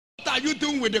are you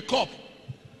doing with the cup?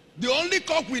 The only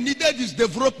cup we needed is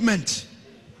development.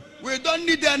 We don't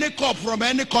need any cup from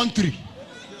any country.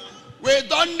 We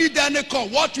don't need any cup.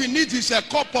 What we need is a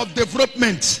cup of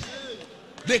development.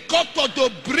 The cup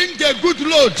to bring a good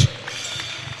load.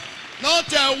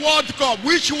 Not a World Cup.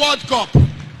 Which World Cup?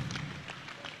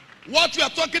 What we are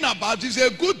talking about is a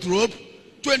good rope,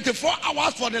 24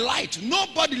 hours for the light.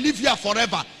 Nobody live here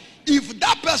forever. If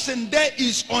that person there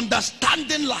is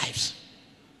understanding lives,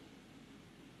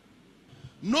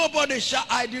 nobody shall.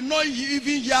 I did not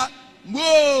even hear.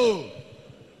 Whoa!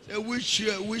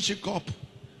 Say which cup?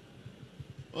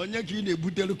 Onye ki ne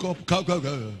butelu cup.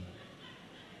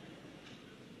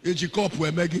 Eji cup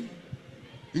we making.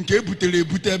 Nke butele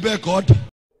butebe God.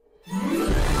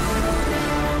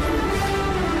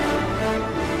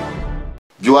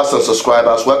 Viewers and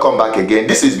subscribers, welcome back again.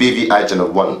 This is BVI Channel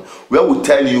 1, where we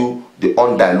tell you the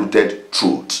undiluted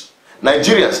truth.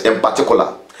 Nigerians in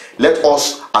particular, let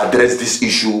us address this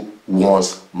issue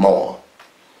once more.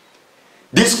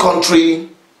 This country,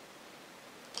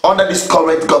 under this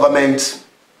current government,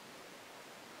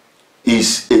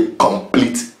 is a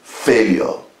complete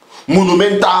failure.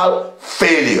 Monumental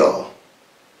failure.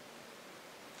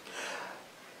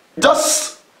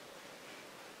 Just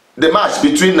the match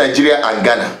between Nigeria and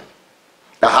Ghana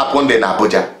that happened in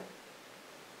Abuja.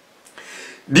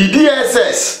 The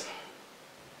DSS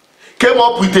came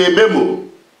up with a memo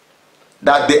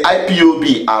that the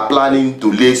IPOB are planning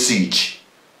to lay siege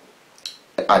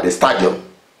at the stadium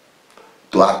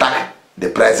to attack the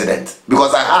president.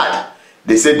 Because I heard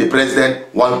they said the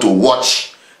president want to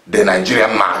watch the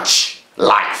Nigerian match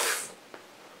live.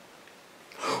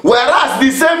 Whereas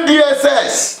the same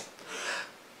DSS,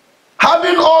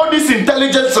 having all these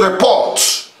intelligence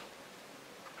reports,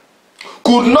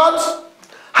 could not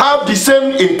have the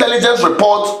same intelligence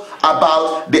report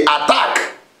about the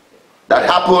attack that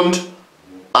happened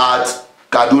at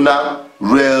Kaduna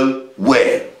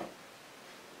Railway.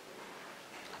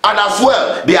 And as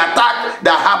well, the attack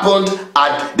that happened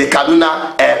at the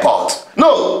Kaduna Airport.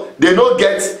 No, they don't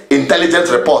get intelligence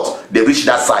report. They reach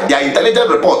that side. Their intelligence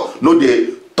report, no,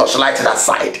 they torchlight that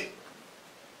side.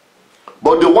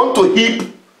 But they want to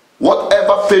heap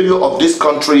whatever failure of this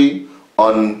country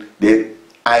on the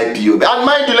IPOB. And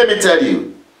mind you, let me tell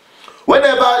you,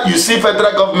 whenever you see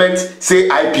federal government say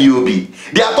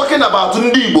IPOB, they are talking about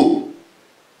Ndibo,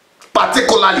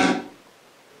 particularly.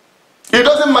 It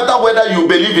doesn't matter whether you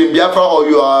believe in Biafra or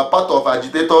you are part of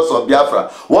agitators of Biafra.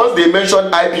 Once they mention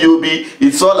IPOB,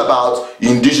 it's all about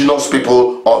indigenous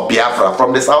people of Biafra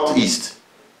from the southeast.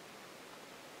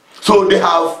 So they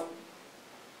have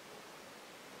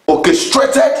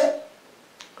orchestrated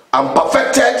and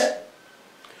perfected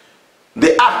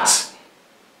the act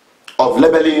of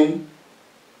labeling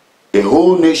a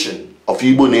whole nation, of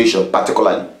Igbo nation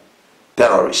particularly,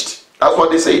 terrorist. That's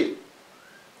what they say.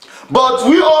 But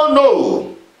we all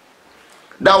know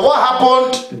that what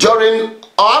happened during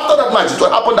or after that match, it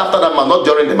happened after that match, not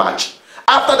during the match.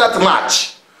 After that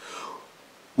match,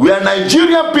 we are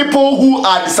Nigerian people who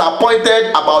are disappointed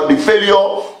about the failure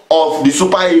of the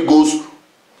Super Eagles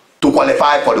to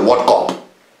qualify for the World Cup.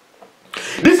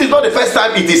 This is not the first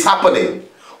time it is happening.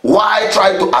 Why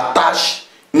try to attach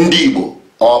Ndibo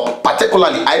or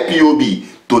particularly IPOB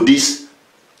to this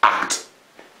act?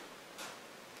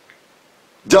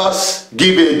 Just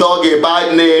give a dog a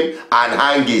bad name and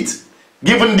hang it.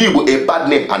 Give Ndibo a bad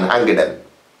name and hang them.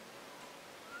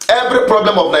 Every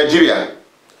problem of Nigeria,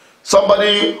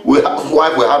 somebody whose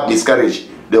wife will have miscarriage,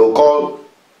 they will call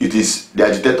it is the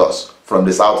agitators from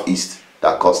the southeast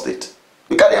that caused it.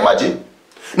 You can imagine.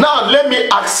 Now let me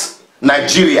ask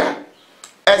Nigeria,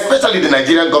 especially the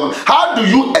Nigerian government, how do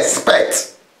you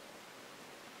expect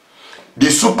the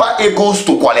Super Eagles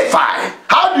to qualify?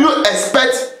 How do you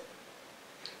expect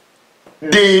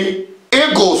the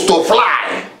eagles to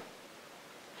fly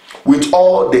with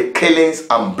all the killings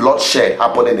and bloodshed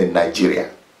happening in Nigeria?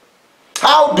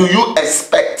 How do you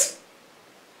expect,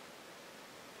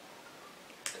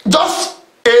 just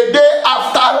a day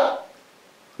after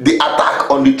the attack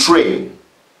on the train,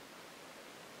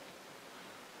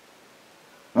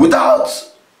 without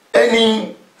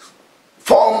any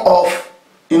form of,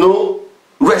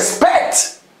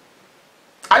 respect?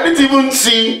 I didn't even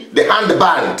see the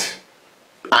handband.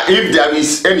 If there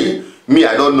is any, me,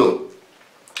 I don't know.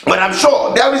 But I'm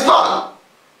sure there is none.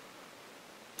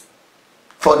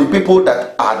 For the people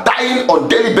that are dying on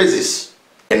daily basis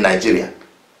in Nigeria.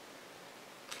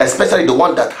 Especially the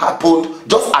one that happened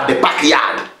just at the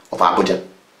backyard of Abuja.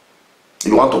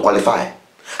 You want to qualify.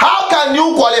 How can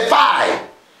you qualify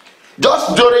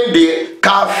just during the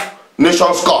CAF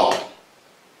Nations Cup?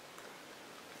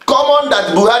 Common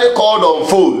that Buhari called on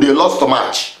phone, they lost the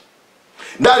match.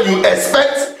 Now you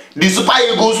expect the Super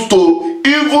Eagles to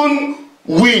even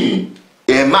win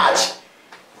a match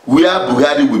where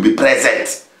Buhari will be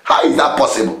present. How is that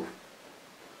possible?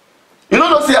 You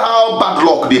don't see how bad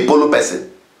luck the Polo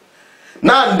person.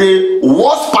 Now the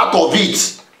worst part of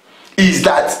it is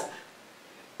that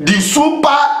the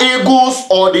Super Eagles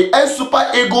or the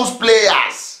ex-Super Eagles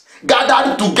players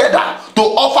gathered together to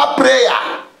offer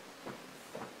prayer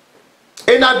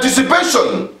in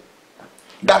anticipation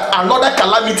that another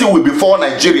calamity will befall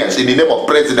Nigerians in the name of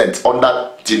President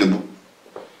under Tinubu.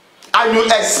 And you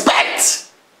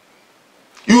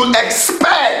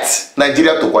expect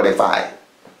Nigeria to qualify.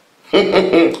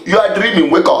 You are dreaming,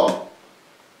 wake up.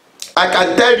 I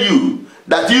can tell you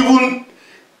that even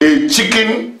a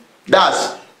chicken,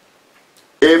 that's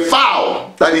a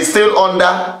fowl that is still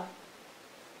under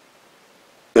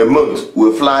a month,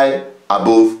 will fly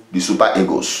above the Super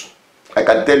Eagles. I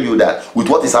can tell you that with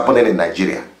what is happening in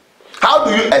Nigeria. How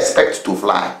do you expect to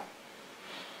fly?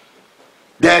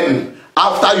 Then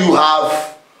after you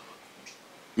have,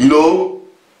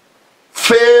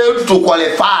 failed to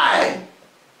qualify,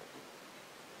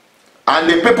 and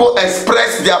the people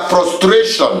express their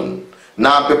frustration,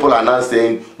 now people are now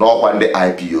saying, no, on the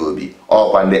IPOB,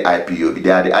 up on the IPOB. They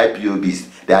are the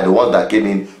IPOBs. They are the ones that came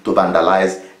in to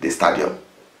vandalize the stadium.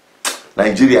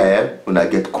 Nigeria, when I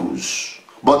get cruise.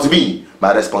 But me,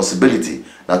 my responsibility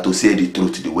now to say the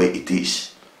truth the way it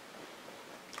is.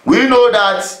 We know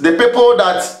that the people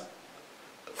that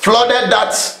flooded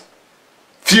that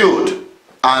field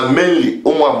are mainly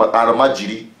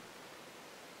Aramajiri.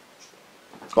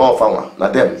 Oh, Fama,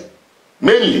 not them.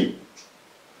 Mainly.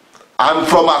 And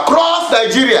from across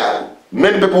Nigeria,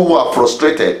 many people who are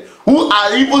frustrated, who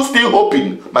are even still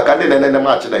hoping,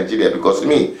 match Nigeria, because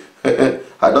me,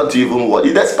 I don't even want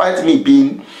it, despite me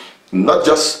being not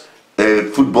just a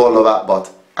football lover,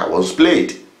 but I was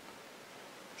played.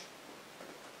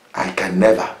 I can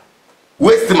never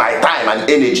waste my time and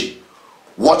energy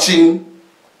watching.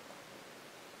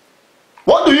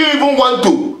 What do you even want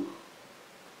to?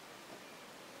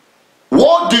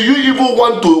 What do you even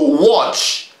want to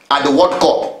watch at the World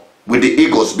Cup with the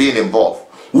Eagles being involved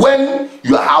when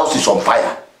your house is on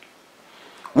fire?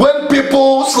 When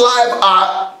people's lives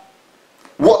are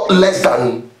less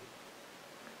than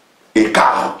a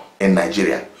cow in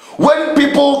Nigeria, when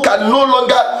people can no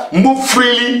longer move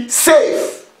freely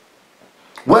safe,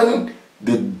 when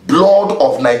the blood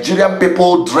of Nigerian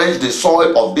people drench the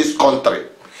soil of this country,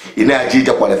 in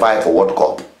Nigeria qualify for World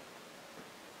Cup.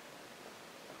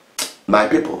 My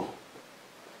people,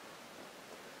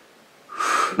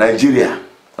 Nigeria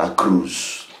a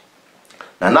cruise.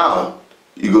 Now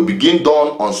you go begin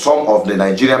dawn on some of the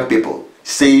Nigerian people,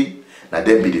 say that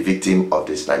them be the victim of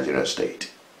this Nigerian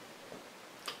state.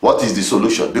 What is the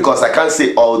solution? Because I can't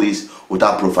say all this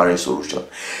without providing solution.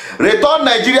 Return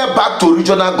Nigeria back to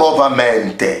regional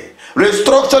government.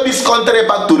 Restructure this country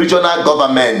back to regional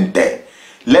government.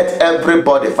 Let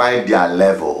everybody find their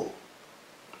level.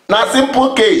 Now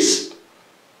simple case.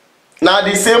 Now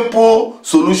the simple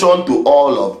solution to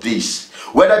all of this,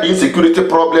 whether the insecurity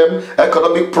problem,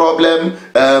 economic problem,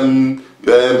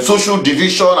 social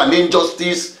division and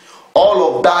injustice,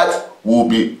 all of that will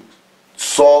be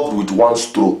solved with one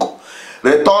stroke.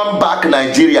 Return back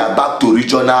Nigeria back to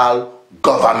regional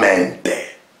government.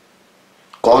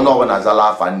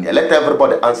 Let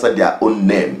everybody answer their own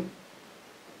name.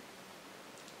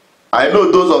 I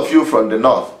know those of you from the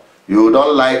north, you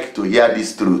don't like to hear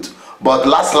this truth. But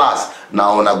last,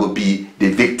 now I will be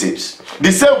the victims.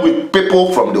 The same with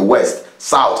people from the west,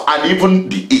 south, and even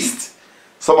the east.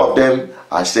 Some of them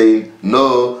are saying,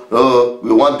 no,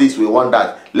 we want this, we want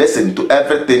that. Listen, to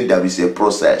everything there is a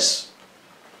process.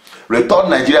 Return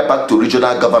Nigeria back to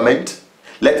regional government.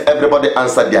 Let everybody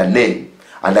answer their name.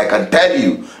 And I can tell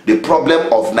you, the problem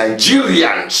of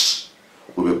Nigerians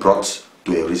will be brought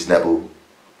to a reasonable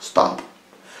stop.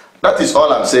 That is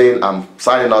all I'm saying. I'm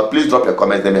signing out. Please drop your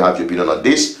comment. Let me have your opinion on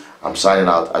this. I'm signing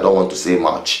out. I don't want to say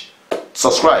much.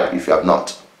 Subscribe if you have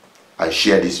not. And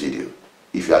share this video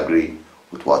if you agree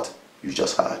with what you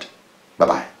just heard.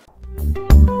 Bye-bye.